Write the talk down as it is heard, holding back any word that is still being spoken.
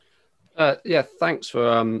Yeah, thanks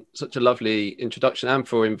for such a lovely introduction and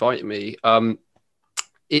for inviting me.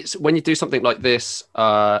 It's when you do something like this,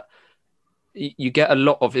 you get a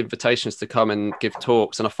lot of invitations to come and give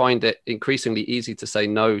talks, and I find it increasingly easy to say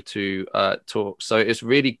no to talks. So it's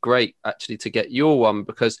really great actually to get your one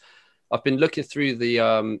because I've been looking through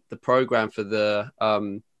the program for the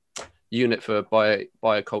unit for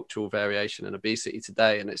biocultural variation and obesity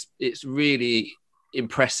today, and it's really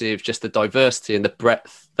impressive just the diversity and the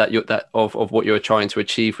breadth of what you're trying to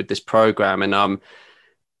achieve with this program. And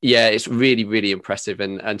yeah, it's really, really impressive.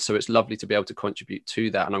 And so it's lovely to be able to contribute to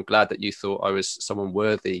that. And I'm glad that you thought I was someone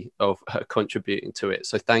worthy of contributing to it.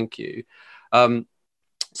 So thank you. Um,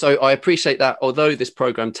 so I appreciate that. Although this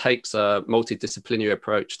program takes a multidisciplinary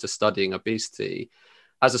approach to studying obesity,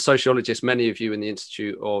 as a sociologist, many of you in the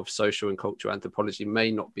Institute of Social and Cultural Anthropology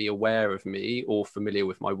may not be aware of me or familiar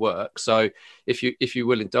with my work. So if you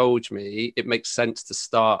will indulge me, it makes sense to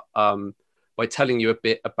start by telling you a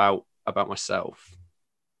bit about myself.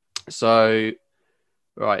 So,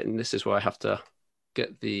 right, and this is where I have to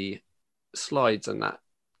get the slides and that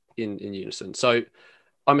in unison. So,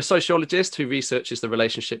 I'm a sociologist who researches the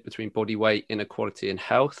relationship between body weight, inequality, and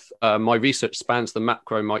health. My research spans the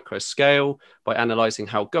macro micro scale by analysing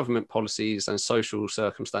how government policies and social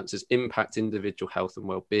circumstances impact individual health and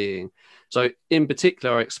well-being. So, in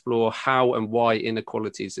particular, I explore how and why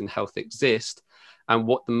inequalities in health exist and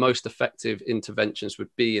what the most effective interventions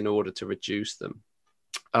would be in order to reduce them.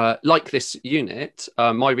 Like this unit,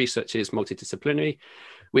 my research is multidisciplinary,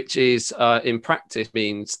 which is in practice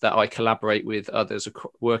means that I collaborate with others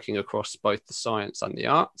working across both the science and the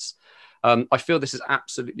arts. I feel this is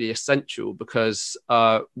absolutely essential because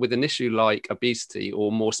with an issue like obesity,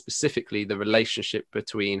 or more specifically, the relationship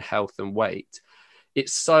between health and weight,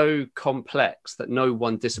 it's so complex that no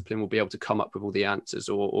one discipline will be able to come up with all the answers,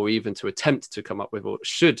 or even to attempt to come up with, or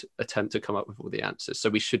should attempt to come up with all the answers. So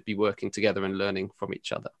we should be working together and learning from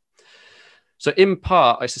each other. So in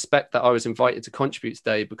part, I suspect that I was invited to contribute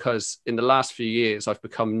today because in the last few years, I've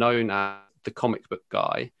become known as the comic book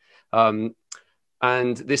guy. And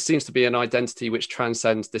this seems to be an identity which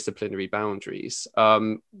transcends disciplinary boundaries.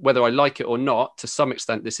 Whether I like it or not, to some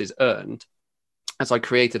extent, this is earned, as I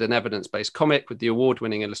created an evidence-based comic with the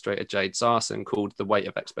award-winning illustrator Jade Zarson called The Weight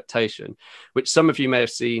of Expectation, which some of you may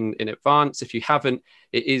have seen in advance. If you haven't,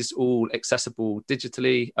 it is all accessible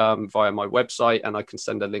digitally via my website, and I can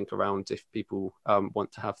send a link around if people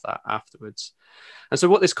want to have that afterwards. And so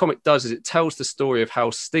what this comic does is it tells the story of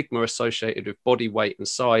how stigma associated with body weight and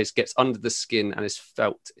size gets under the skin and is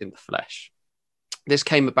felt in the flesh. This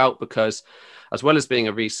came about because, as well as being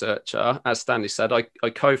a researcher, as Stanley said, I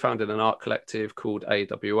co-founded an art collective called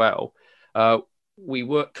AWL. We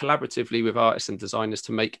work collaboratively with artists and designers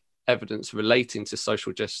to make evidence relating to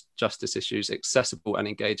social justice issues accessible and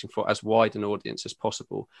engaging for as wide an audience as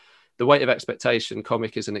possible. The Weight of Expectation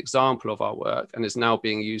comic is an example of our work and is now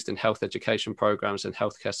being used in health education programs and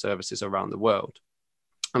healthcare services around the world.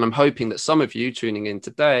 And I'm hoping that some of you tuning in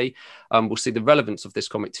today will see the relevance of this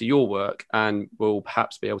comic to your work and will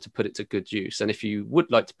perhaps be able to put it to good use. And if you would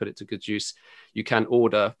like to put it to good use, you can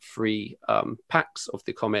order free packs of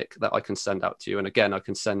the comic that I can send out to you. And again, I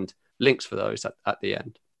can send links for those at the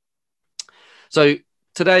end. So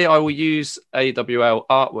today I will use AWL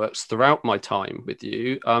artworks throughout my time with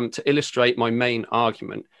you to illustrate my main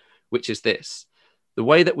argument, which is this: the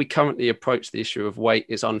way that we currently approach the issue of weight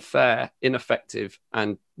is unfair, ineffective,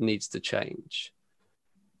 and needs to change.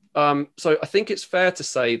 So I think it's fair to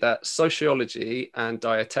say that sociology and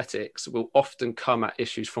dietetics will often come at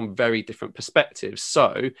issues from very different perspectives.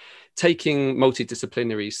 So taking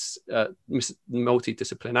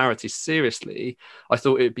multidisciplinarity seriously, I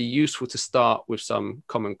thought it would be useful to start with some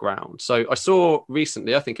common ground. So I saw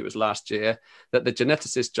recently, I think it was last year, that the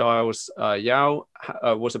geneticist Giles Yeo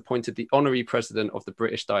was appointed the honorary president of the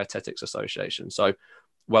British Dietetics Association. So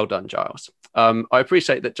well done, Giles. I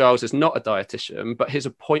appreciate that Giles is not a dietitian, but his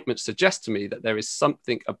appointment suggests to me that there is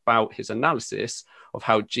something about his analysis of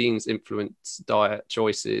how genes influence diet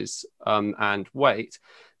choices and weight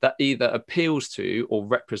that either appeals to or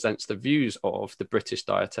represents the views of the British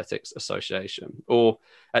Dietetics Association, or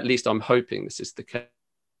at least I'm hoping this is the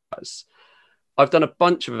case. I've done a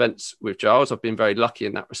bunch of events with Giles. I've been very lucky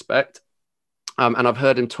in that respect. And I've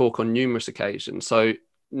heard him talk on numerous occasions. So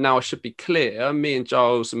now I should be clear, me and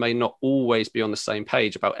Giles may not always be on the same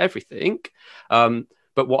page about everything. But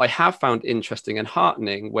what I have found interesting and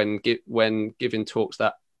heartening when giving talks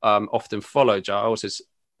that often follow Giles is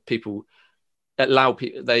people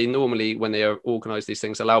they normally, when they organise these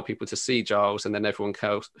things, allow people to see Giles, and then everyone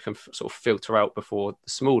can sort of filter out before the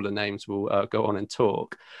smaller names will go on and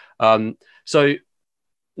talk. So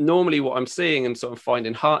normally what I'm seeing and sort of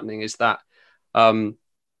finding heartening is that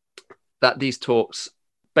that these talks,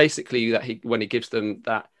 basically, that when he gives them,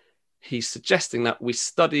 that he's suggesting that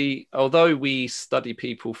although we study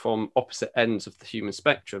people from opposite ends of the human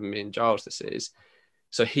spectrum, me and Giles this is,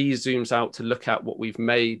 so he zooms out to look at what we've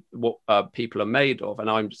made, what people are made of,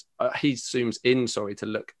 and he zooms in, to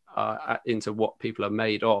look into what people are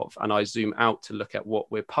made of, and I zoom out to look at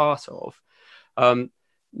what we're part of.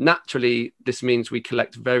 Naturally, this means we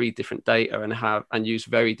collect very different data and use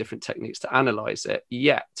very different techniques to analyze it.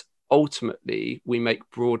 Yet, ultimately, we make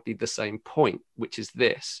broadly the same point, which is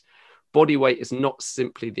this: body weight is not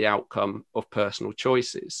simply the outcome of personal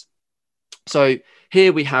choices. So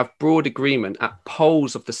here we have broad agreement at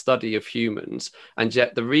poles of the study of humans, and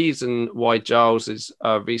yet the reason why Giles's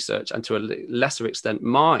research, and to a lesser extent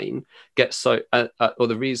mine, or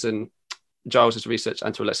the reason Giles's research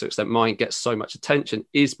and to a lesser extent mine gets so much attention,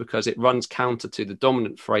 is because it runs counter to the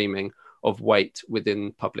dominant framing of weight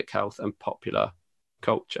within public health and popular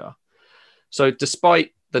culture. So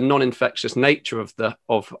despite the non-infectious nature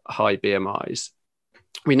of high BMIs,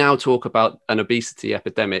 we now talk about an obesity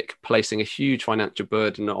epidemic placing a huge financial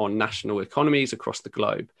burden on national economies across the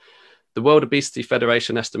globe. The World Obesity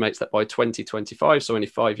Federation estimates that by 2025, so only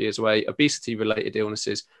 5 years away, obesity-related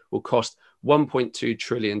illnesses will cost $1.2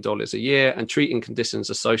 trillion a year, and treating conditions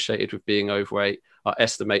associated with being overweight are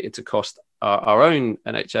estimated to cost our own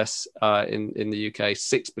NHS in the UK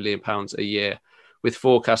 £6 billion a year, with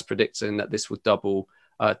forecasts predicting that this will double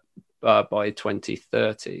by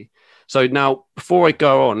 2030. So now, before I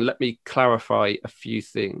go on, let me clarify a few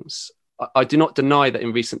things. I do not deny that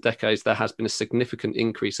in recent decades there has been a significant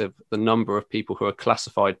increase of the number of people who are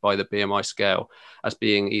classified by the BMI scale as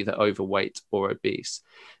being either overweight or obese.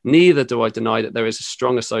 Neither do I deny that there is a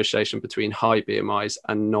strong association between high BMIs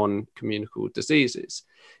and non-communicable diseases.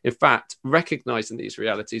 In fact, recognizing these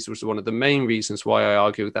realities was one of the main reasons why I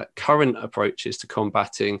argue that current approaches to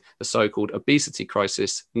combating the so-called obesity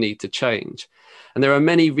crisis need to change. And there are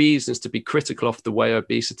many reasons to be critical of the way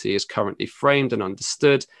obesity is currently framed and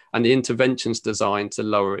understood, and the interventions designed to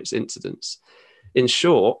lower its incidence. In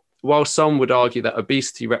short, while some would argue that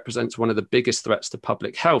obesity represents one of the biggest threats to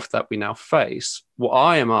public health that we now face, what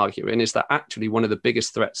I am arguing is that actually one of the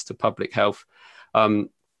biggest threats to public health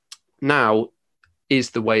now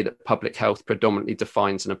is the way that public health predominantly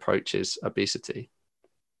defines and approaches obesity.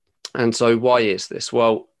 And so why is this?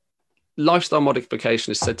 Well, lifestyle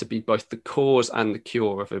modification is said to be both the cause and the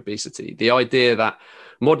cure of obesity. The idea that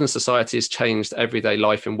modern society has changed everyday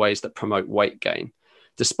life in ways that promote weight gain.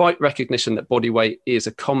 Despite recognition that body weight is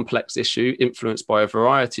a complex issue influenced by a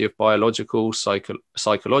variety of biological,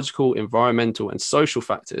 psychological, environmental, and social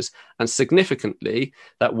factors, and significantly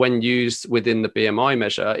that when used within the BMI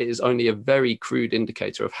measure, it is only a very crude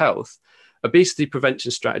indicator of health, obesity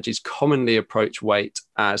prevention strategies commonly approach weight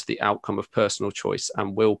as the outcome of personal choice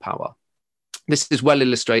and willpower. This is well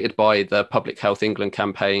illustrated by the Public Health England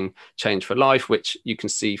campaign Change for Life, which you can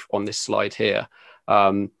see on this slide here.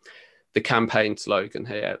 The campaign slogan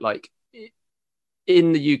here, like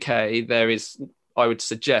in the UK, there is, I would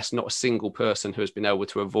suggest, not a single person who has been able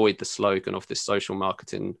to avoid the slogan of this social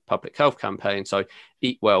marketing public health campaign. So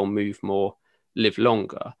eat well, move more, live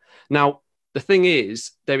longer. Now, the thing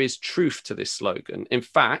is, there is truth to this slogan. In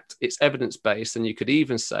fact, it's evidence-based, and you could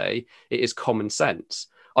even say it is common sense.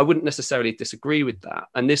 I wouldn't necessarily disagree with that.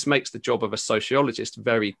 And this makes the job of a sociologist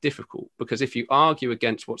very difficult, because if you argue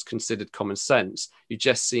against what's considered common sense, you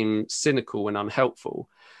just seem cynical and unhelpful.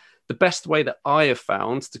 The best way that I have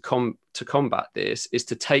found to combat this is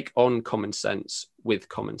to take on common sense with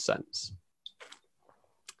common sense.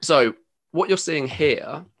 So what you're seeing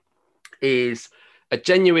here is a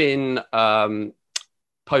genuine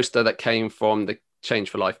poster that came from the Change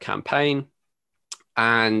for Life campaign,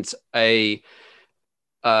 and a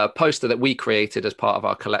poster that we created as part of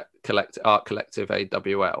our art collective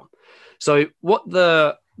AWL. So what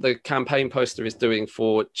the campaign poster is doing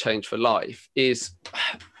for Change for Life is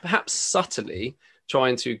perhaps subtly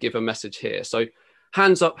trying to give a message here. So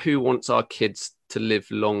hands up who wants our kids to live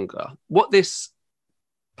longer. What this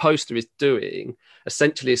poster is doing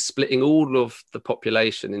essentially is splitting all of the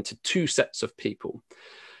population into two sets of people.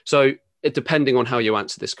 So depending on how you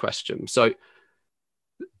answer this question. So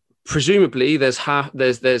presumably there's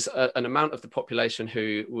an amount of the population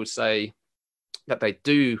who will say that they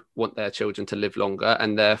do want their children to live longer,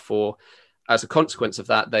 and therefore as a consequence of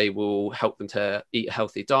that they will help them to eat a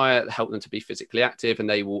healthy diet, help them to be physically active, and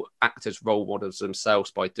they will act as role models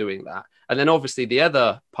themselves by doing that. And then obviously the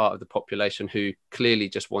other part of the population who clearly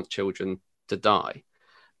just want children to die.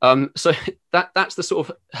 So that's the sort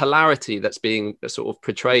of hilarity that's being sort of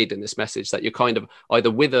portrayed in this message, that you're kind of either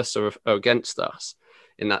with us or against us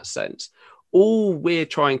in that sense. All we're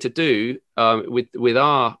trying to do with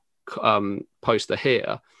our poster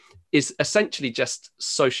here is essentially just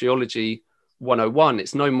sociology 101.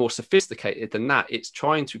 It's no more sophisticated than that. It's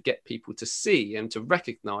trying to get people to see and to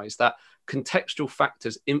recognize that contextual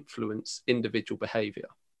factors influence individual behavior.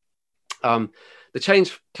 The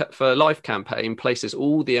Change for Life campaign places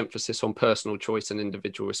all the emphasis on personal choice and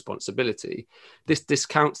individual responsibility. This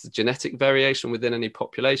discounts the genetic variation within any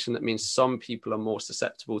population. That means some people are more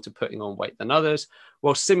susceptible to putting on weight than others,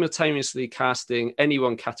 while simultaneously casting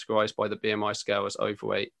anyone categorized by the BMI scale as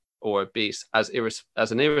overweight or obese as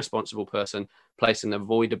an irresponsible person, placing an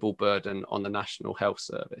avoidable burden on the National Health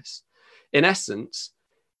Service. In essence,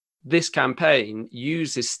 this campaign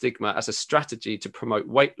uses stigma as a strategy to promote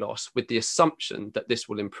weight loss with the assumption that this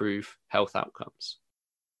will improve health outcomes.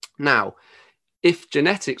 Now, if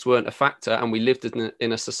genetics weren't a factor and we lived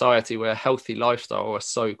in a society where a healthy lifestyle, or a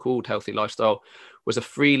so-called healthy lifestyle, was a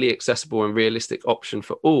freely accessible and realistic option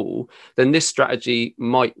for all, then this strategy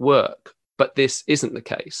might work. But this isn't the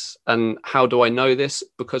case. And how do I know this?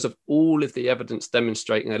 Because of all of the evidence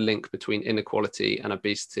demonstrating a link between inequality and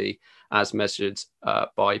obesity as measured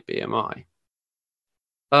by BMI.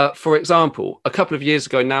 For example, a couple of years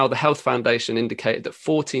ago now, the Health Foundation indicated that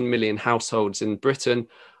 14 million households in Britain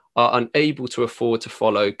are unable to afford to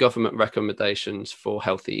follow government recommendations for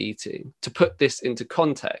healthy eating. To put this into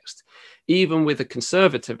context, even with a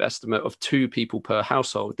conservative estimate of 2 people per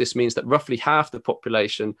household, this means that roughly half the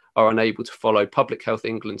population are unable to follow Public Health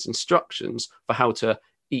England's instructions for how to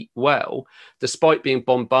eat well, despite being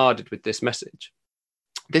bombarded with this message.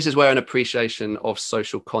 This is where an appreciation of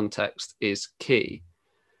social context is key.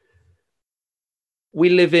 We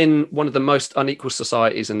live in one of the most unequal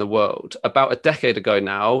societies in the world. About a decade ago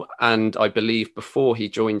now, and I believe before he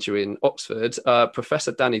joined you in Oxford,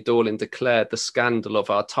 Professor Danny Dorling declared the scandal of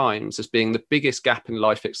our times as being the biggest gap in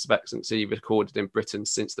life expectancy recorded in Britain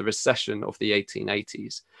since the recession of the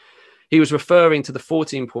 1880s. He was referring to the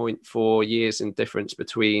 14.4 years in difference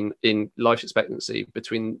in life expectancy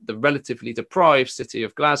between the relatively deprived city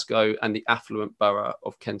of Glasgow and the affluent borough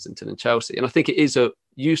of Kensington and Chelsea. And I think it is a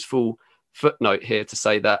useful footnote here to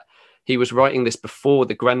say that he was writing this before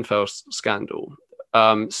the Grenfell scandal.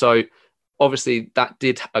 So obviously that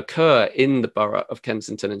did occur in the borough of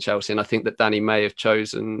Kensington and Chelsea. And I think that Danny may have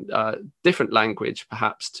chosen different language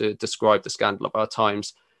perhaps to describe the scandal of our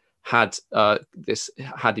times had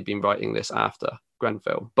he been writing this after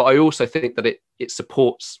Grenfell. But I also think that it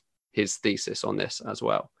supports his thesis on this as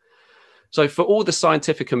well. So for all the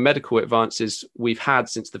scientific and medical advances we've had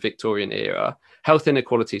since the Victorian era, health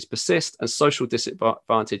inequalities persist and social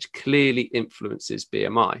disadvantage clearly influences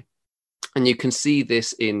BMI. And you can see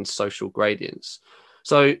this in social gradients.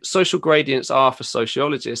 So social gradients are, for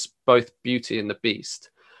sociologists, both beauty and the beast.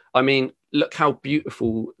 I mean, look how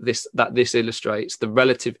beautiful this illustrates the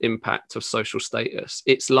relative impact of social status.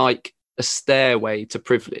 It's like a stairway to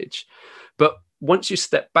privilege. But once you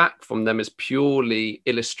step back from them as purely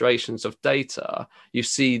illustrations of data, you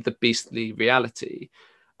see the beastly reality.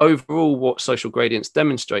 Overall, what social gradients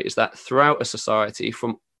demonstrate is that throughout a society,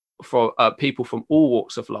 people from all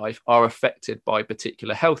walks of life are affected by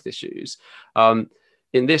particular health issues.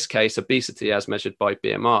 In this case, obesity as measured by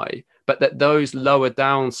BMI, but that those lower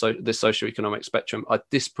down the socioeconomic spectrum are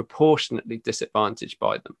disproportionately disadvantaged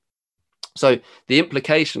by them. So the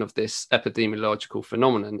implication of this epidemiological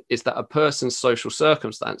phenomenon is that a person's social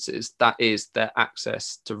circumstances, that is their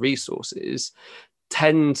access to resources,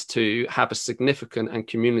 tend to have a significant and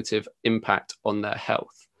cumulative impact on their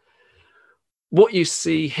health. What you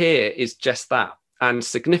see here is just that. And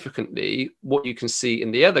significantly, what you can see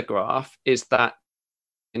in the other graph is that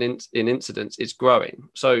in incidence is growing.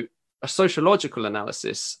 So a sociological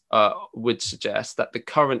analysis would suggest that the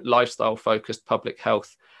current lifestyle-focused public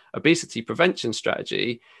health obesity prevention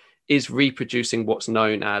strategy is reproducing what's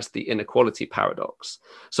known as the inequality paradox.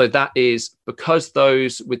 So that is because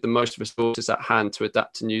those with the most resources at hand to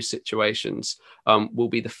adapt to new situations will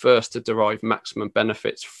be the first to derive maximum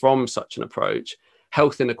benefits from such an approach,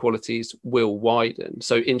 health inequalities will widen.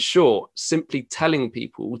 So in short, simply telling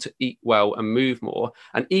people to eat well and move more,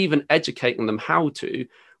 and even educating them how to,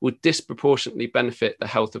 will disproportionately benefit the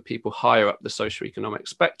health of people higher up the socioeconomic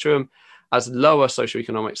spectrum, as lower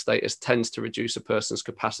socioeconomic status tends to reduce a person's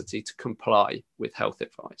capacity to comply with health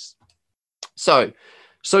advice. So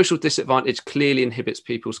Social disadvantage clearly inhibits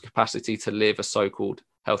people's capacity to live a so-called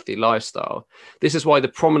healthy lifestyle. This is why the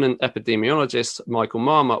prominent epidemiologist Michael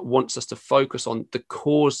Marmot wants us to focus on the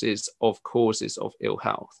causes of ill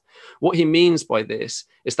health. What he means by this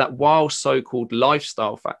is that while so-called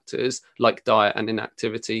lifestyle factors like diet and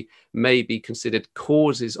inactivity may be considered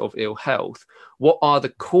causes of ill health, what are the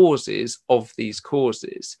causes of these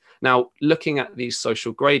causes? Now, looking at these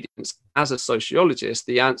social gradients, as a sociologist,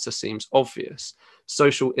 the answer seems obvious.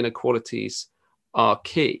 Social inequalities are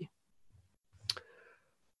key.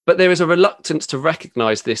 But there is a reluctance to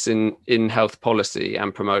recognize this in health policy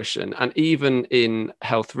and promotion, and even in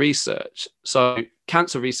health research. So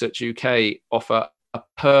Cancer Research UK offer a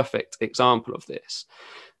perfect example of this.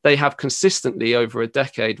 They have consistently over a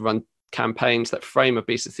decade run campaigns that frame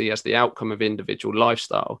obesity as the outcome of individual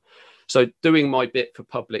lifestyle. So doing my bit for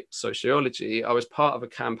public sociology, I was part of a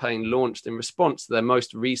campaign launched in response to their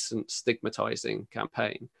most recent stigmatizing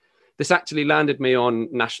campaign. This actually landed me on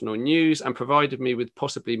national news and provided me with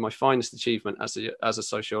possibly my finest achievement as a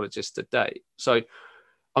sociologist to date. So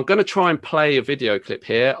I'm going to try and play a video clip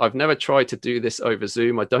here. I've never tried to do this over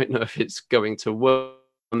Zoom. I don't know if it's going to work.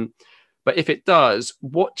 But if it does,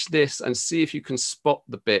 watch this and see if you can spot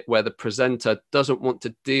the bit where the presenter doesn't want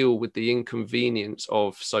to deal with the inconvenience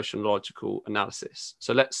of sociological analysis.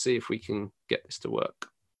 So let's see if we can get this to work.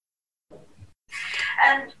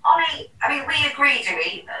 And I mean, we agree, do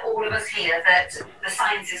we, all of us here, that the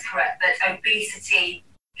science is correct, that obesity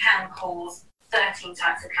can cause 13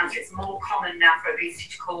 types of cancer. It's more common now for obesity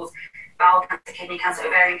to cause bowel cancer, kidney cancer,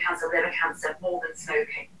 ovarian cancer, liver cancer, more than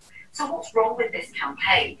smoking. So what's wrong with this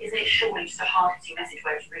campaign? Isn't it surely just a hard-hitting message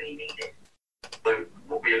where it's really needed? So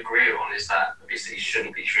what we agree on is that obesity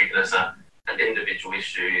shouldn't be treated as an individual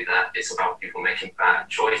issue, that it's about people making bad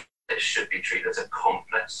choices. It should be treated as a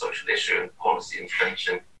complex social issue, and policy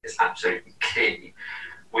intervention is absolutely key.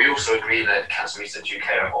 We also agree that Cancer Research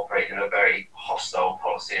UK are operating in a very hostile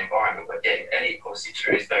policy environment where getting any policy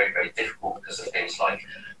through is very, very difficult because of things like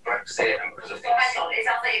Brexit and because of things like... It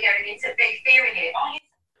sounds like you're going into big theory here.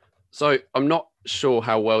 So I'm not sure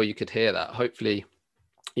how well you could hear that. Hopefully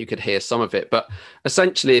you could hear some of it. But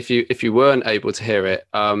essentially, if you weren't able to hear it,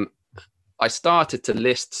 I started to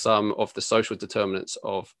list some of the social determinants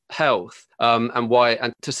of health,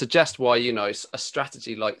 and to suggest why, a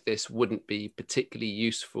strategy like this wouldn't be particularly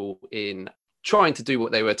useful in trying to do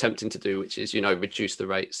what they were attempting to do, which is, reduce the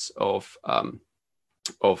rates of the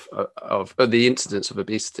incidence of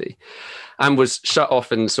obesity, and was shut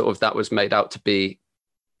off, and sort of that was made out to be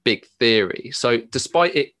big theory. So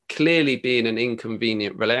despite it clearly being an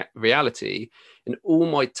inconvenient reality, in all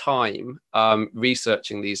my time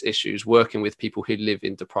researching these issues, working with people who live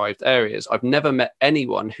in deprived areas, I've never met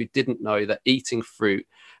anyone who didn't know that eating fruit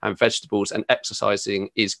and vegetables and exercising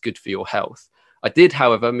is good for your health. I did,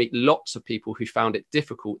 however, meet lots of people who found it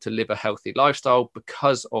difficult to live a healthy lifestyle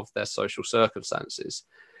because of their social circumstances.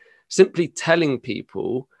 Simply telling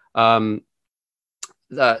people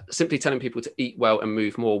to eat well and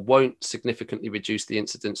move more won't significantly reduce the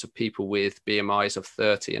incidence of people with BMIs of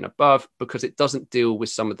 30 and above, because it doesn't deal with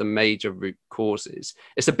some of the major root causes.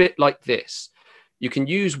 It's a bit like this. You can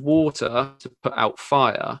use water to put out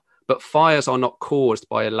fire, but fires are not caused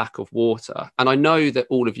by a lack of water. And I know that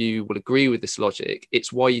all of you will agree with this logic.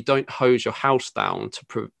 It's why you don't hose your house down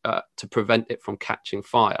to prevent it from catching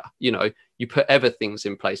fire. You put everything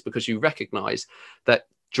in place because you recognize that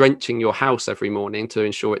drenching your house every morning to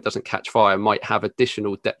ensure it doesn't catch fire might have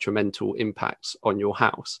additional detrimental impacts on your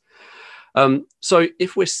house. So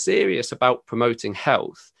if we're serious about promoting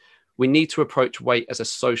health, we need to approach weight as a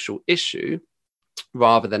social issue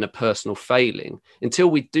rather than a personal failing. Until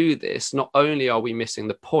we do this, not only are we missing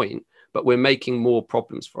the point, but we're making more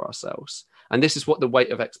problems for ourselves. And this is what the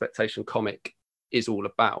Weight of Expectation comic is all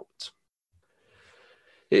about.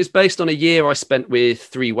 It is based on a year I spent with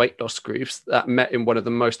 3 weight loss groups that met in one of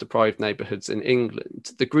the most deprived neighbourhoods in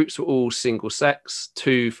England. The groups were all single sex,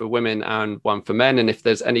 2 for women and 1 for men. And if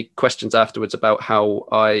there's any questions afterwards about how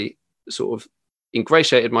I sort of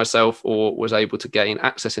ingratiated myself or was able to gain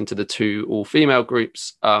access into the 2 all-female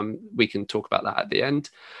groups, we can talk about that at the end.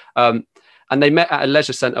 And they met at a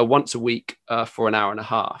leisure centre once a week for an hour and a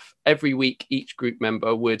half. Every week, each group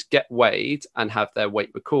member would get weighed and have their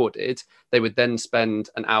weight recorded. They would then spend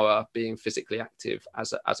an hour being physically active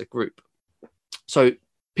as a group. So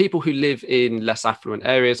people who live in less affluent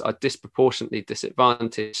areas are disproportionately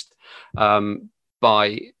disadvantaged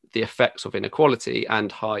by the effects of inequality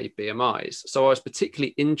and high BMIs. So I was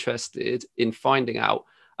particularly interested in finding out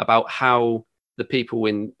about how the people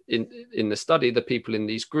in the study, the people in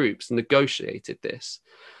these groups, negotiated this.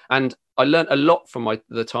 And I learned a lot from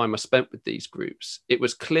the time I spent with these groups. It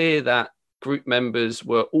was clear that group members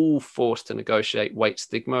were all forced to negotiate weight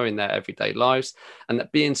stigma in their everyday lives, and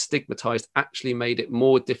that being stigmatized actually made it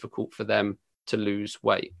more difficult for them to lose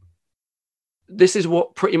weight. This is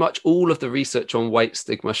what pretty much all of the research on weight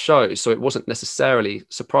stigma shows, so it wasn't necessarily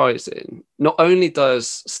surprising. Not only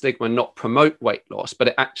does stigma not promote weight loss, but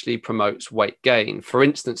it actually promotes weight gain, for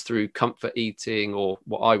instance, through comfort eating, or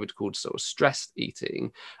what I would call sort of stressed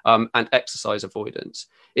eating, and exercise avoidance.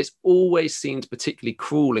 It's always seemed particularly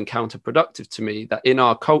cruel and counterproductive to me that in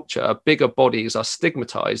our culture, bigger bodies are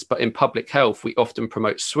stigmatized, but in public health, we often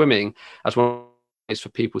promote swimming as one of the ways for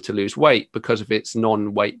people to lose weight because of its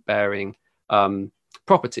non-weight bearing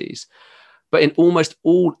properties. But in almost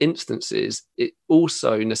all instances, it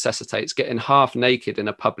also necessitates getting half naked in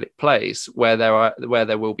a public place where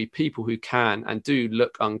there will be people who can and do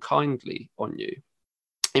look unkindly on you.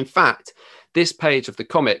 In fact, this page of the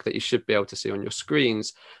comic that you should be able to see on your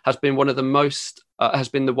screens has been one of the most has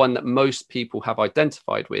been the one that most people have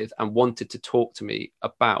identified with and wanted to talk to me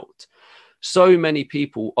about. So many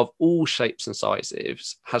people of all shapes and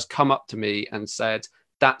sizes has come up to me and said,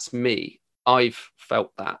 "That's me. I've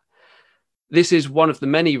felt that." This is one of the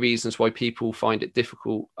many reasons why people find it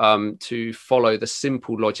difficult to follow the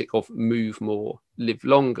simple logic of move more, live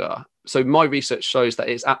longer. So my research shows that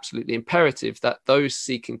it's absolutely imperative that those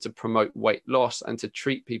seeking to promote weight loss and to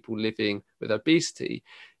treat people living with obesity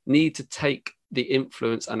need to take the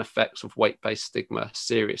influence and effects of weight-based stigma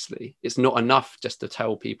seriously. It's not enough just to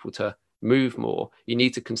tell people to move more. You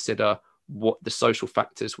need to consider what the social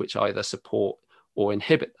factors which either support or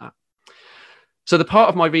inhibit that. So the part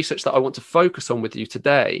of my research that I want to focus on with you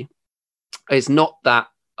today is not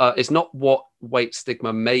what weight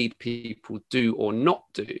stigma made people do or not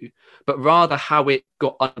do, but rather how it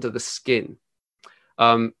got under the skin.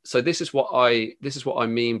 So this is what I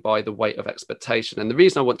mean by the weight of expectation. And the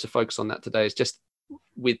reason I want to focus on that today is just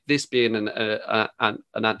with this being an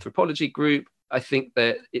anthropology group, I think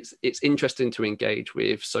that it's interesting to engage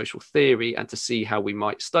with social theory and to see how we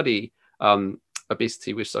might study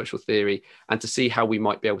obesity with social theory, and to see how we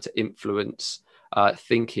might be able to influence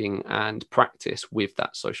thinking and practice with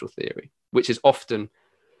that social theory, which is often,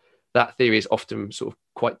 that theory is often sort of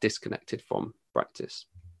quite disconnected from practice.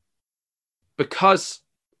 Because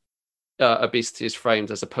obesity is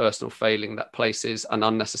framed as a personal failing that places an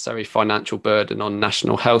unnecessary financial burden on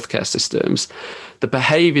national healthcare systems, the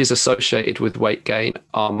behaviours associated with weight gain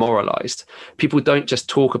are moralised. People don't just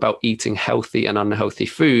talk about eating healthy and unhealthy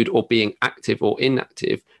food or being active or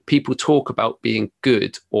inactive. People talk about being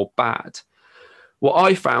good or bad. What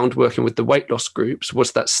I found working with the weight loss groups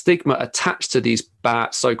was that stigma attached to these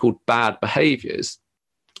so-called bad behaviours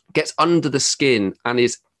gets under the skin and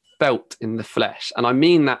is felt in the flesh. And I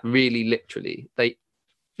mean that really literally. They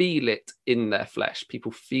feel it in their flesh.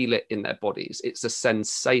 People feel it in their bodies. It's a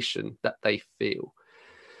sensation that they feel.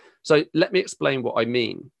 So let me explain what I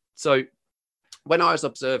mean. So when I was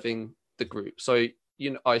observing the group, so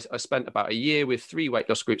I spent about a year with 3 weight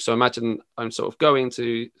loss groups. So imagine I'm sort of going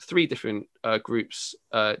to 3 different groups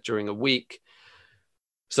during a week.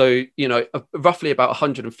 So, roughly about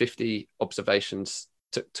 150 observations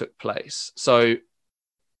took place. So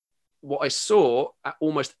what I saw at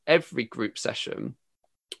almost every group session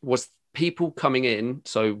was people coming in,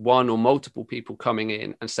 so one or multiple people coming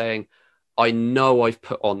in and saying, "I know I've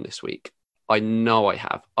put on this week. I know I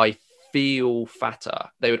have. I feel fatter."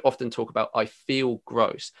 They would often talk about, "I feel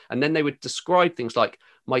gross." And then they would describe things like,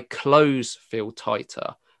 "My clothes feel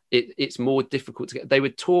tighter. It's more difficult to get." They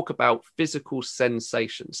would talk about physical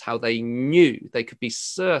sensations, how they knew, they could be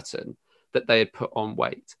certain that they had put on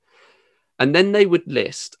weight. And then they would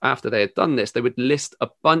list, after they had done this, they would list a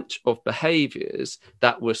bunch of behaviors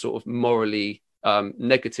that were sort of morally,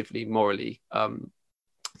 negatively morally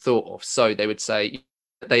thought of. So they would say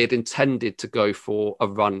they had intended to go for a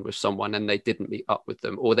run with someone and they didn't meet up with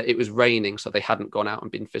them, or that it was raining, so they hadn't gone out and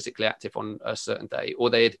been physically active on a certain day, or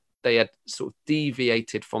they had sort of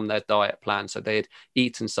deviated from their diet plan. So they had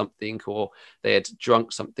eaten something, or they had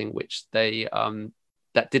drunk something which they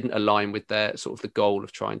that didn't align with their sort of the goal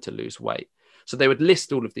of trying to lose weight. So they would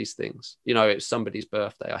list all of these things. It's somebody's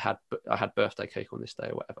birthday. I had birthday cake on this day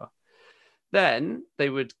or whatever. Then they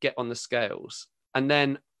would get on the scales. And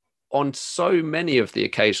then on so many of the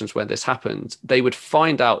occasions when this happened, they would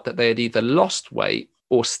find out that they had either lost weight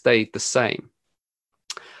or stayed the same.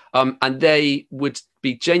 And they would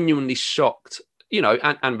be genuinely shocked,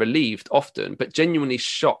 and relieved often, but genuinely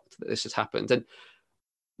shocked that this has happened. And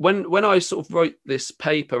when I sort of wrote this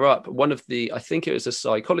paper up, I think it was a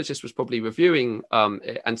psychologist was probably reviewing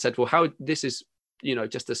it and said, "Well, how this is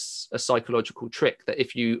just a psychological trick, that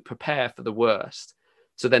if you prepare for the worst,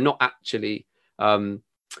 so they're not actually,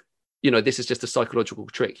 this is just a psychological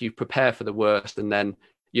trick. You prepare for the worst, and then,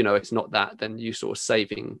 it's not that, then you sort of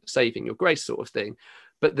saving your grace sort of thing.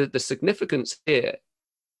 But the significance here,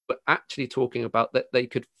 we're actually talking about that they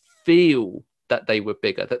could feel that they were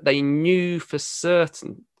bigger, that they knew for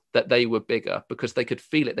certain that they were bigger because they could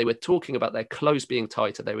feel it. They were talking about their clothes being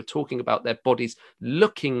tighter. They were talking about their bodies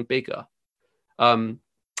looking bigger. And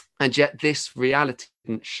yet this reality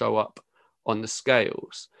didn't show up on the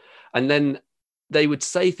scales. And then they would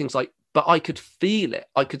say things like, but I could feel it.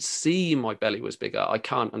 I could see my belly was bigger. I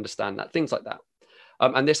can't understand that. Things like that.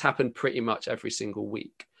 And this happened pretty much every single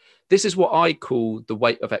week. This is what I call the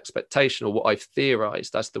weight of expectation, or what I've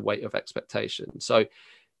theorized as the weight of expectation. So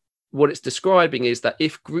what it's describing is that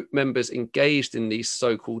if group members engaged in these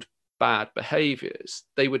so-called bad behaviors,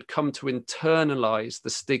 they would come to internalize the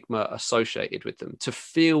stigma associated with them, to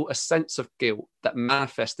feel a sense of guilt that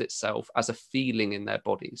manifests itself as a feeling in their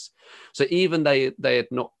bodies. So even they had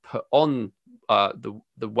not put on the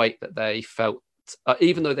weight that they felt,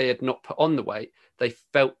 even though they had not put on the weight, they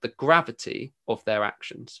felt the gravity of their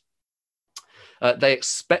actions. They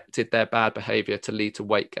expected their bad behavior to lead to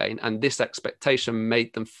weight gain, and this expectation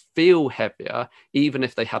made them feel heavier even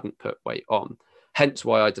if they hadn't put weight on. Hence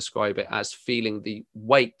why I describe it as feeling the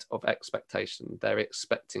weight of expectation. They're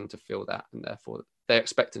expecting to feel that, and therefore they're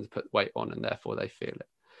expecting to put weight on, and therefore they feel it.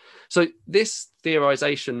 So this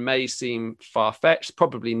theorization may seem far-fetched,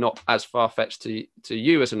 probably not as far-fetched to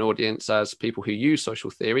you as an audience as people who use social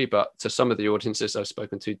theory, but to some of the audiences I've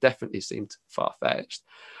spoken to definitely seemed far-fetched.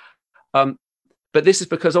 But this is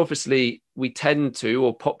because obviously we tend to,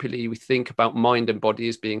 or popularly we think about mind and body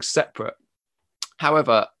as being separate.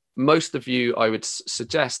 However, most of you, I would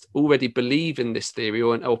suggest, already believe in this theory,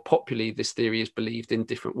 or popularly this theory is believed in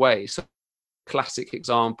different ways. So, classic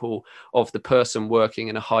example of the person working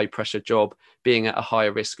in a high pressure job being at a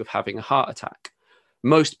higher risk of having a heart attack.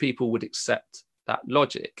 Most people would accept that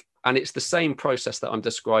logic. And it's the same process that I'm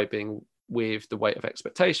describing with the weight of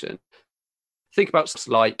expectation. Think about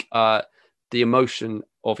something like the emotion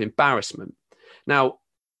of embarrassment. Now,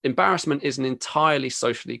 embarrassment is an entirely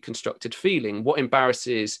socially constructed feeling. What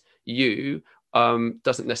embarrasses you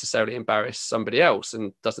doesn't necessarily embarrass somebody else,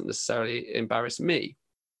 and doesn't necessarily embarrass me.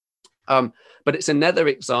 But it's another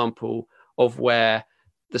example of where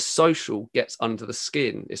the social gets under the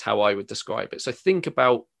skin, is how I would describe it. So think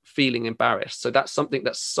about feeling embarrassed. So that's something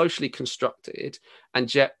that's socially constructed,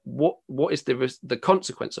 and yet what is the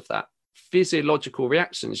consequence of that? Physiological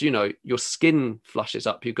reactions. Your skin flushes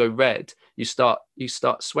up, you go red, you start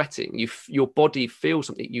sweating, your body feels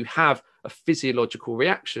something. You have a physiological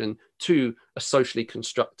reaction to a socially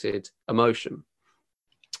constructed emotion.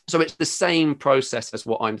 So it's the same process as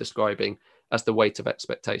what I'm describing as the weight of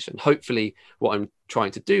expectation. Hopefully what I'm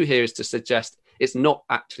trying to do here is to suggest it's not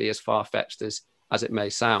actually as far-fetched as it may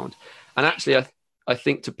sound. And actually I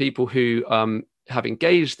think to people who have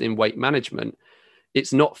engaged in weight management,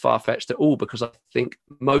 it's not far-fetched at all, because I think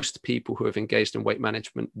most people who have engaged in weight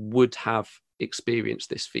management would have experienced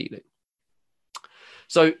this feeling.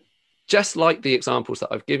 So just like the examples that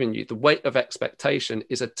I've given you, the weight of expectation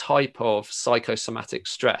is a type of psychosomatic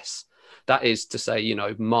stress. That is to say,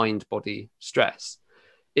 mind-body stress.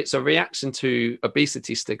 It's a reaction to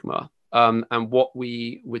obesity stigma and what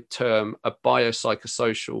we would term a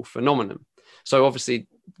biopsychosocial phenomenon. So obviously,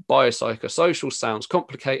 biopsychosocial sounds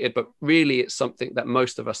complicated, but really it's something that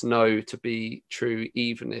most of us know to be true,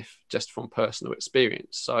 even if just from personal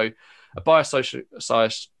experience. So a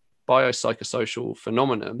biopsychosocial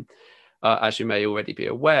phenomenon, as you may already be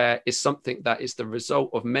aware, is something that is the result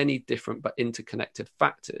of many different but interconnected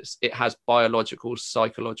factors. It has biological,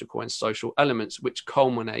 psychological, and social elements which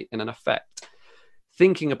culminate in an effect.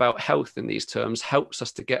 Thinking about health in these terms helps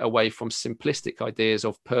us to get away from simplistic ideas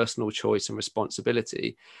of personal choice and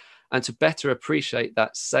responsibility, and to better appreciate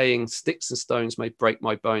that saying sticks and stones may break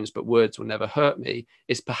my bones, but words will never hurt me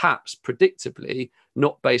is perhaps predictably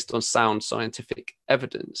not based on sound scientific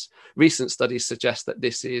evidence. Recent studies suggest that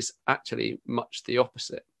this is actually much the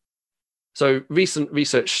opposite. So recent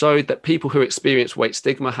research showed that people who experience weight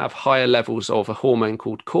stigma have higher levels of a hormone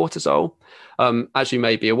called cortisol. As you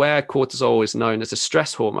may be aware, cortisol is known as a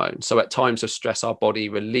stress hormone. So at times of stress, our body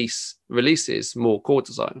releases more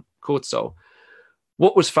cortisol.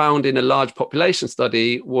 What was found in a large population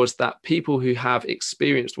study was that people who have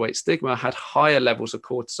experienced weight stigma had higher levels of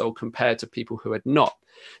cortisol compared to people who had not.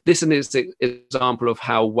 This is an example of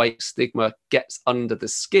how weight stigma gets under the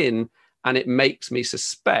skin And it makes me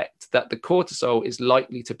suspect that the cortisol is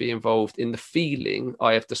likely to be involved in the feeling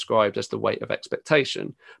I have described as the weight of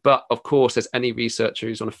expectation. But of course, as any researcher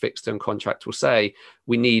who's on a fixed term contract will say,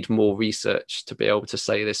 we need more research to be able to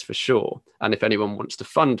say this for sure. And if anyone wants to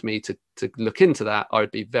fund me to look into that, I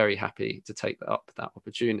would be very happy to take up that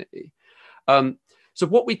opportunity. So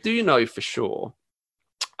what we do know for sure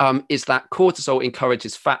is that cortisol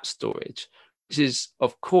encourages fat storage, which is,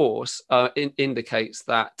 of course, indicates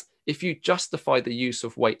that if you justify the use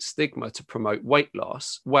of weight stigma to promote weight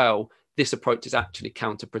loss, well, this approach is actually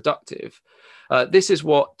counterproductive. This is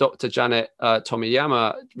what Dr. Janet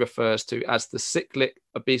Tomiyama refers to as the cyclic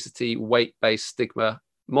obesity weight-based stigma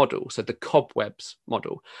model, so the cobwebs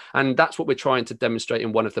model. And that's what we're trying to demonstrate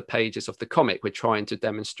in one of the pages of the comic. We're trying to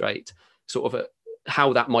demonstrate sort of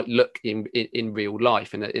how that might look in real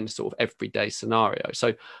life, in a sort of everyday scenario.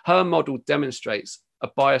 So her model demonstrates a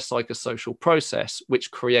biopsychosocial process which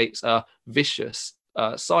creates a vicious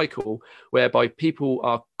cycle whereby people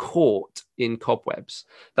are caught in cobwebs.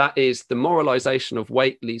 That is, the moralization of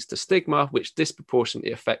weight leads to stigma, which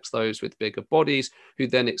disproportionately affects those with bigger bodies, who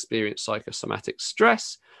then experience psychosomatic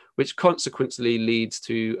stress, which consequently leads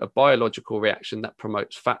to a biological reaction that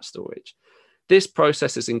promotes fat storage. This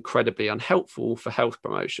process is incredibly unhelpful for health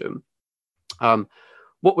promotion.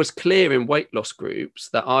 What was clear in weight loss groups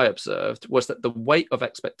that I observed was that the weight of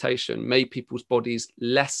expectation made people's bodies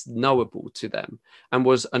less knowable to them and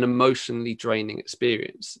was an emotionally draining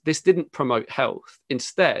experience. This didn't promote health.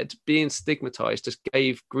 Instead, being stigmatized just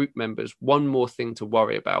gave group members one more thing to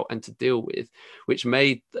worry about and to deal with, which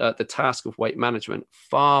made the task of weight management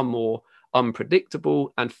far more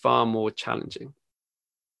unpredictable and far more challenging.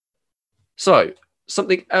 So,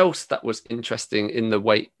 something else that was interesting in the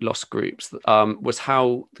weight loss groups was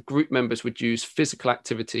how the group members would use physical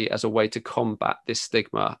activity as a way to combat this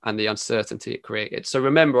stigma and the uncertainty it created. So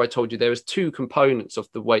remember, I told you there was two components of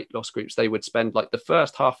the weight loss groups. They would spend like the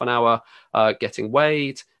first half an hour getting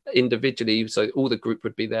weighed individually. So all the group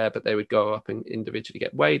would be there, but they would go up and individually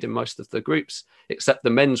get weighed in most of the groups, except the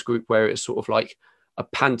men's group, where it's sort of like a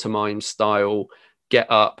pantomime style, get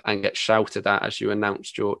up and get shouted at as you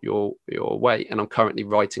announced your weight. And I'm currently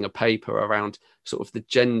writing a paper around sort of the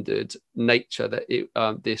gendered nature that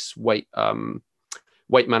this weight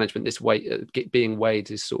management, this weight being weighed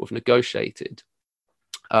is sort of negotiated.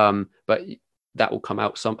 But that will come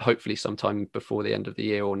out hopefully sometime before the end of the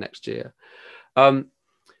year or next year. But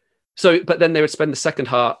then they would spend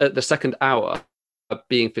the second hour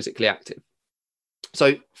being physically active.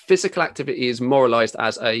 So physical activity is moralized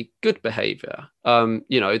as a good behavior,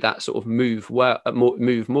 that sort of move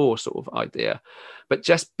more sort of idea. But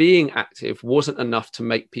just being active wasn't enough to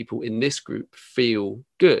make people in this group feel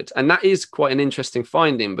good. And that is quite an interesting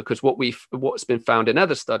finding, because what's been found in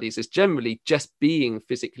other studies is generally just being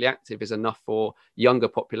physically active is enough for younger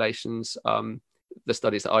populations. The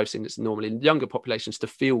studies that I've seen, it's normally in younger populations to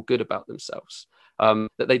feel good about themselves.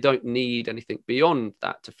 That they don't need anything beyond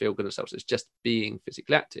that to feel good themselves. It's just being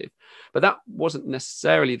physically active. But that wasn't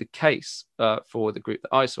necessarily the case for the group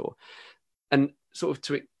that I saw. And sort of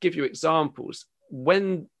to give you examples,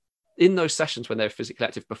 when in those sessions when they were physically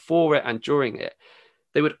active, before it and during it,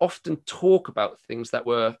 they would often talk about things that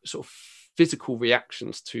were sort of physical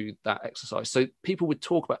reactions to that exercise. So people would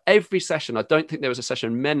talk about every session. I don't think there was a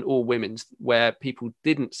session, men or women's, where people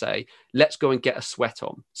didn't say, let's go and get a sweat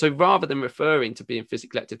on. So rather than referring to being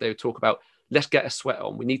physically active, they would talk about, let's get a sweat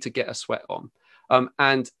on. We need to get a sweat on.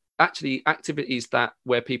 And actually activities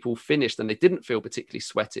where people finished and they didn't feel particularly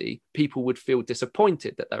sweaty, people would feel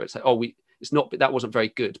disappointed that they would say, that wasn't very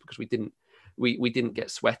good because we didn't get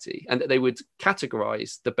sweaty, and that they would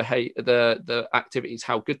categorize the activities,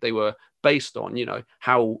 how good they were, based on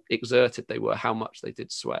how exerted they were, how much they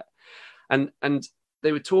did sweat, and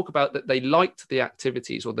they would talk about that they liked the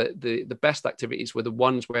activities, or the best activities were the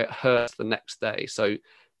ones where it hurt the next day. So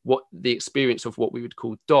what the experience of what we would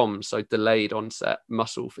call DOMS, so delayed onset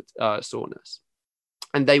muscle soreness.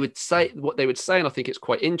 And what they would say, and I think it's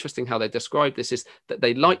quite interesting how they describe this, is that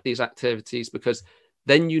they like these activities because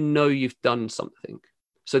then you've done something.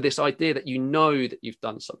 So this idea that that you've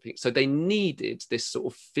done something. So they needed this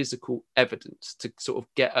sort of physical evidence to sort of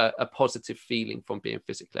get a positive feeling from being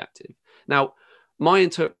physically active. Now, my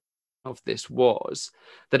interpretation of this was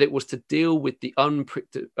that it was to deal with the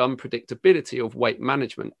unpredictability of weight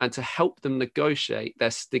management and to help them negotiate their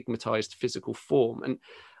stigmatized physical form. And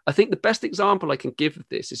I think the best example I can give of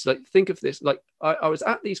this is think of this, I was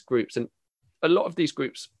at these groups, and a lot of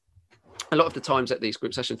the times at these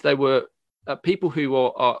group sessions, they were people who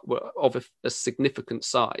were of a significant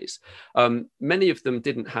size. Many of them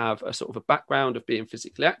didn't have a sort of a background of being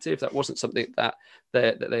physically active. That wasn't something that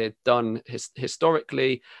they had done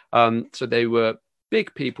historically. So they were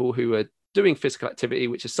big people who were doing physical activity,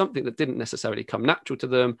 which is something that didn't necessarily come natural to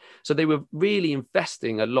them. So they were really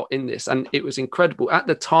investing a lot in this, and it was incredible at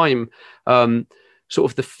the time. Sort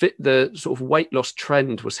of the sort of weight loss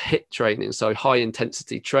trend was HIIT training, so high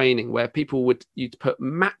intensity training, where people you'd put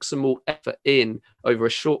maximal effort in over a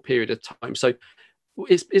short period of time. So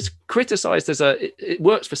it's criticized as it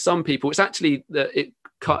works for some people. It's actually that it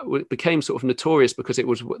became sort of notorious because it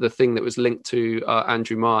was the thing that was linked to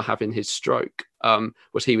Andrew Marr having his stroke.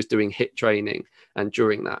 Was he was doing HIIT training, and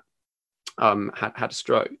during that had a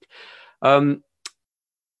stroke.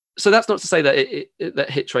 So that's not to say that that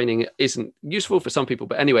HIIT training isn't useful for some people,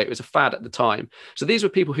 but anyway, it was a fad at the time. So these were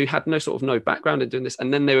people who had no background in doing this,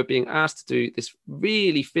 and then they were being asked to do this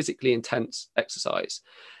really physically intense exercise.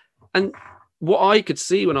 And what I could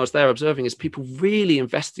see when I was there observing is people really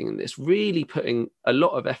investing in this, really putting a lot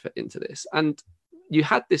of effort into this. And you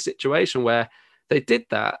had this situation where they did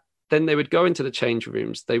that, then they would go into the change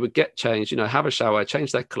rooms, they would get changed, have a shower,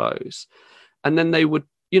 change their clothes, and then they would,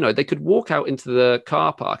 they could walk out into the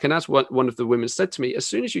car park. And as one of the women said to me, as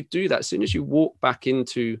soon as you do that, as soon as you walk back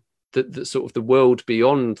into the sort of the world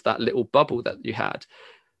beyond that little bubble that you had,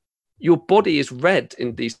 your body is red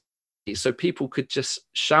in these. So people could just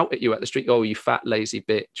shout at you at the street, "Oh, you fat, lazy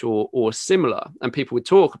bitch," or similar. And people would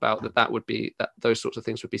talk about that those sorts of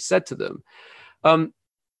things would be said to them.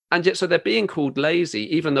 And yet, so they're being called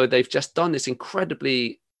lazy, even though they've just done this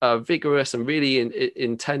incredibly vigorous and really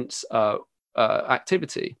intense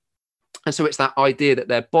activity. And so it's that idea that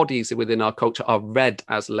their bodies within our culture are read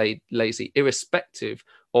as lazy, irrespective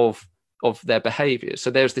of their behavior. So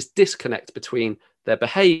there's this disconnect between their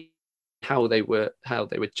behavior, how they were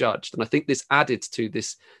judged. And I think this added to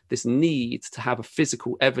this need to have a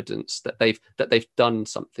physical evidence that they've done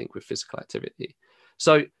something with physical activity.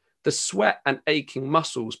 So the sweat and aching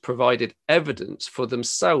muscles provided evidence for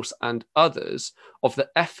themselves and others of the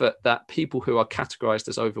effort that people who are categorized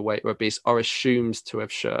as overweight or obese are assumed to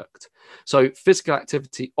have shirked. So physical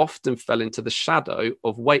activity often fell into the shadow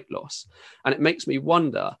of weight loss. And it makes me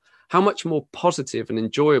wonder, how much more positive and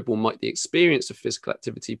enjoyable might the experience of physical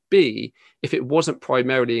activity be if it wasn't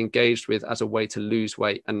primarily engaged with as a way to lose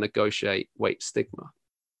weight and negotiate weight stigma?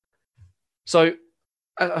 So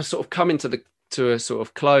I sort of come to a sort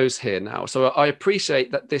of close here now. So I appreciate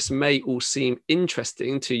that this may all seem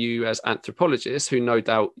interesting to you as anthropologists who no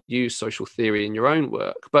doubt use social theory in your own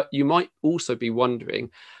work, but you might also be wondering,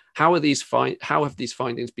 how have these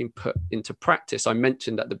findings been put into practice? I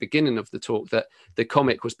mentioned at the beginning of the talk that the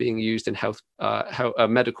comic was being used in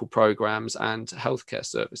medical programs and healthcare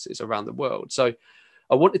services around the world. So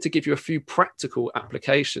I wanted to give you a few practical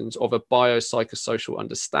applications of a biopsychosocial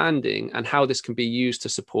understanding and how this can be used to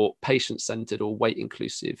support patient-centered or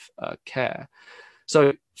weight-inclusive care.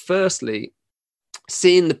 So firstly,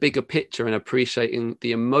 seeing the bigger picture and appreciating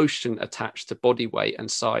the emotion attached to body weight and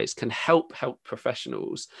size can help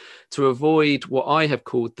professionals to avoid what I have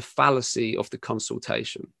called the fallacy of the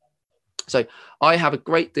consultation. So I have a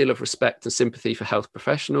great deal of respect and sympathy for health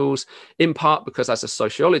professionals, in part because as a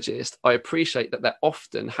sociologist, I appreciate that they're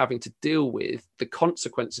often having to deal with the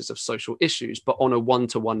consequences of social issues, but on a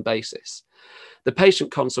one-to-one basis. The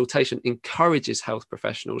patient consultation encourages health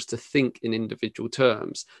professionals to think in individual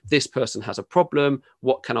terms. This person has a problem.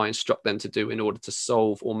 What can I instruct them to do in order to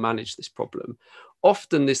solve or manage this problem?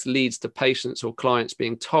 Often this leads to patients or clients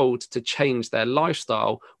being told to change their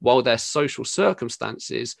lifestyle while their social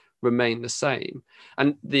circumstances remain the same.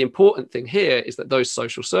 And the important thing here is that those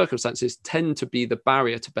social circumstances tend to be the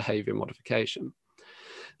barrier to behavior modification.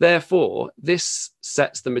 Therefore, this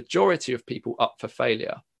sets the majority of people up for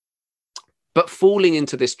failure. But falling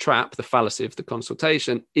into this trap, the fallacy of the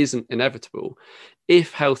consultation, isn't inevitable.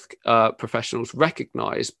 If health professionals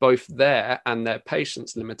recognize both their and their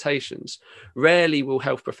patients' limitations, rarely will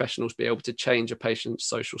health professionals be able to change a patient's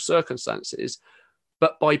social circumstances.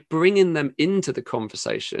 But by bringing them into the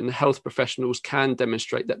conversation, health professionals can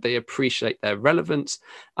demonstrate that they appreciate their relevance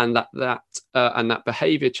and that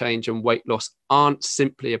behavior change and weight loss aren't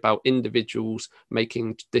simply about individuals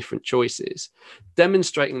making different choices.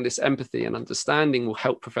 Demonstrating this empathy and understanding will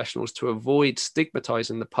help professionals to avoid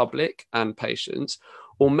stigmatizing the public and patients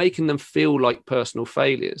or making them feel like personal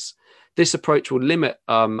failures. This approach will limit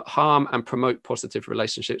harm and promote positive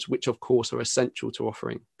relationships, which of course are essential to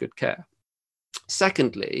offering good care.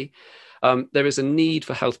 Secondly, there is a need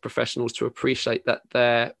for health professionals to appreciate that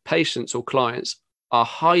their patients or clients are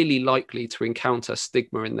highly likely to encounter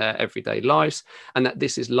stigma in their everyday lives, and that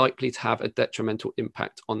this is likely to have a detrimental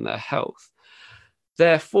impact on their health.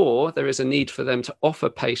 Therefore, there is a need for them to offer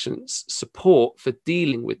patients support for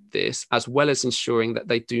dealing with this, as well as ensuring that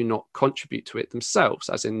they do not contribute to it themselves,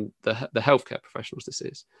 as in the healthcare professionals this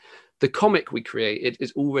is. The comic we created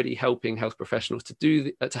is already helping health professionals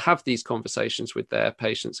to have these conversations with their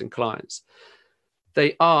patients and clients.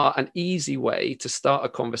 They are an easy way to start a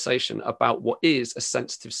conversation about what is a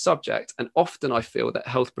sensitive subject. And often I feel that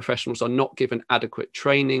health professionals are not given adequate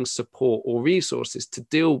training, support, or resources to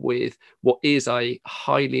deal with what is a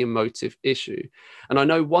highly emotive issue. And I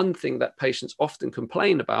know one thing that patients often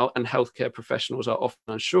complain about and healthcare professionals are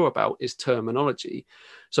often unsure about is terminology.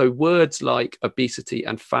 So words like obesity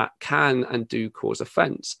and fat can and do cause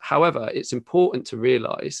offense. However, it's important to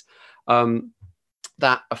realize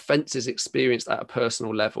that offense is experienced at a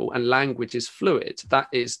personal level and language is fluid. That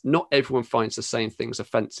is, not everyone finds the same things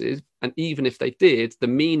offensive. And even if they did, the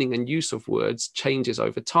meaning and use of words changes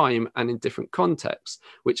over time and in different contexts,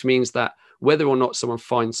 which means that whether or not someone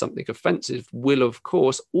finds something offensive will, of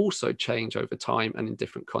course, also change over time and in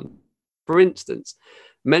different contexts. For instance,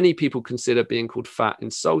 many people consider being called fat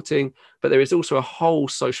insulting, but there is also a whole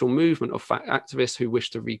social movement of fat activists who wish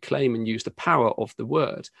to reclaim and use the power of the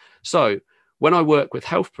word. So, when I work with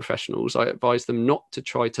health professionals, I advise them not to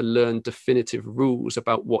try to learn definitive rules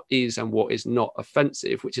about what is and what is not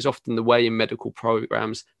offensive, which is often the way in medical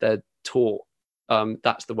programs they're taught.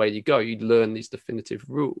 That's the way you go. You learn these definitive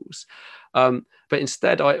rules. But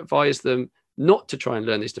instead, I advise them not to try and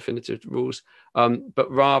learn these definitive rules,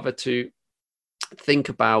 but rather to think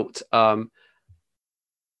about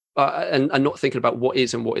and not thinking about what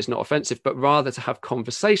is and what is not offensive, but rather to have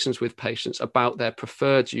conversations with patients about their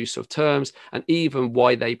preferred use of terms and even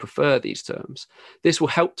why they prefer these terms. This will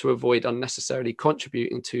help to avoid unnecessarily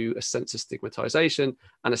contributing to a sense of stigmatization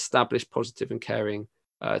and establish positive and caring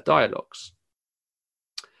dialogues.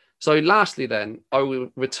 So lastly, then, I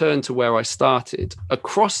will return to where I started.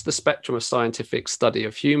 Across the spectrum of scientific study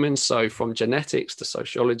of humans, so from genetics to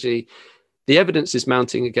sociology, the evidence is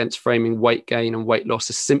mounting against framing weight gain and weight loss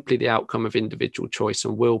as simply the outcome of individual choice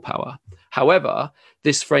and willpower. However,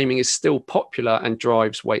 this framing is still popular and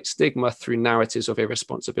drives weight stigma through narratives of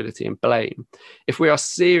irresponsibility and blame. If we are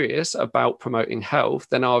serious about promoting health,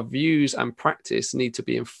 then our views and practice need to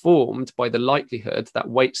be informed by the likelihood that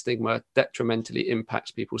weight stigma detrimentally impacts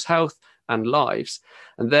people's health and lives.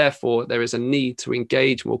 And therefore, there is a need to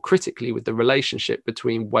engage more critically with the relationship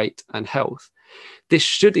between weight and health. This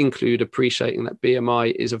should include appreciating that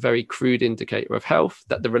BMI is a very crude indicator of health,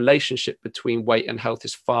 that the relationship between weight and health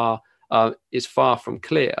is far from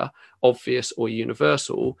clear, obvious, or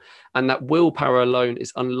universal, and that willpower alone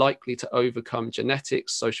is unlikely to overcome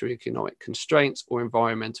genetics, socioeconomic constraints, or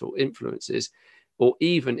environmental influences, or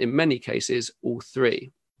even in many cases, all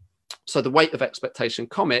three. So the Weight of Expectation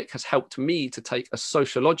comic has helped me to take a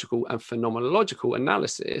sociological and phenomenological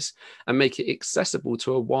analysis and make it accessible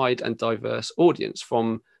to a wide and diverse audience,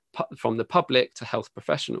 from the public to health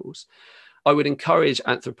professionals. I would encourage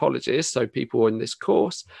anthropologists, so people in this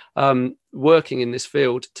course, working in this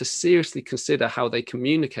field, to seriously consider how they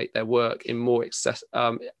communicate their work in more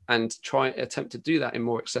and attempt to do that in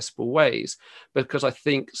more accessible ways, because I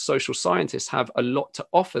think social scientists have a lot to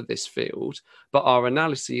offer this field, but our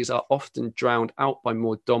analyses are often drowned out by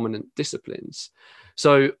more dominant disciplines.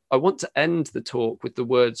 So I want to end the talk with the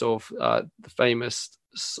words of the famous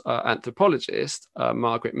anthropologist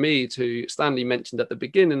Margaret Mead, who Stanley mentioned at the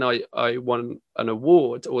beginning. I won an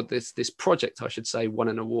award, or this project, I should say, won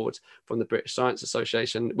an award from the British Science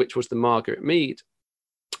Association, which was the Margaret Mead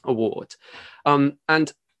Award.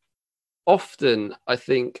 And often I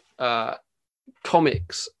think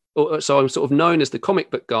comics, so I'm sort of known as the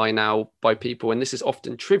comic book guy now by people, and this is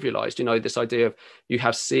often trivialized, you know, this idea of you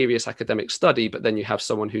have serious academic study, but then you have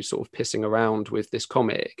someone who's sort of pissing around with this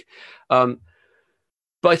comic.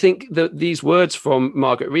 But I think that these words from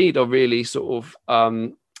Margaret Mead are really sort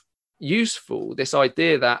of useful. This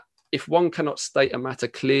idea that if one cannot state a matter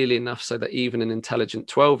clearly enough so that even an intelligent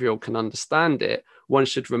 12-year-old can understand it, one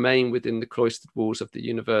should remain within the cloistered walls of the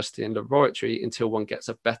university and laboratory until one gets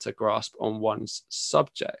a better grasp on one's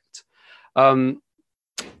subject.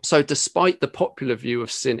 So despite the popular view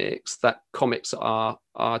of cynics that comics are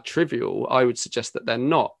trivial, I would suggest that they're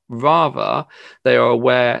not. Rather, they are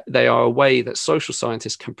a way that social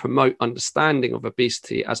scientists can promote understanding of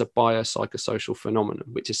obesity as a biopsychosocial phenomenon,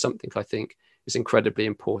 which is something I think is incredibly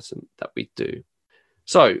important that we do.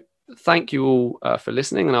 So thank you all for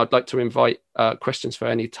listening, and I'd like to invite questions for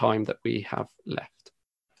any time that we have left.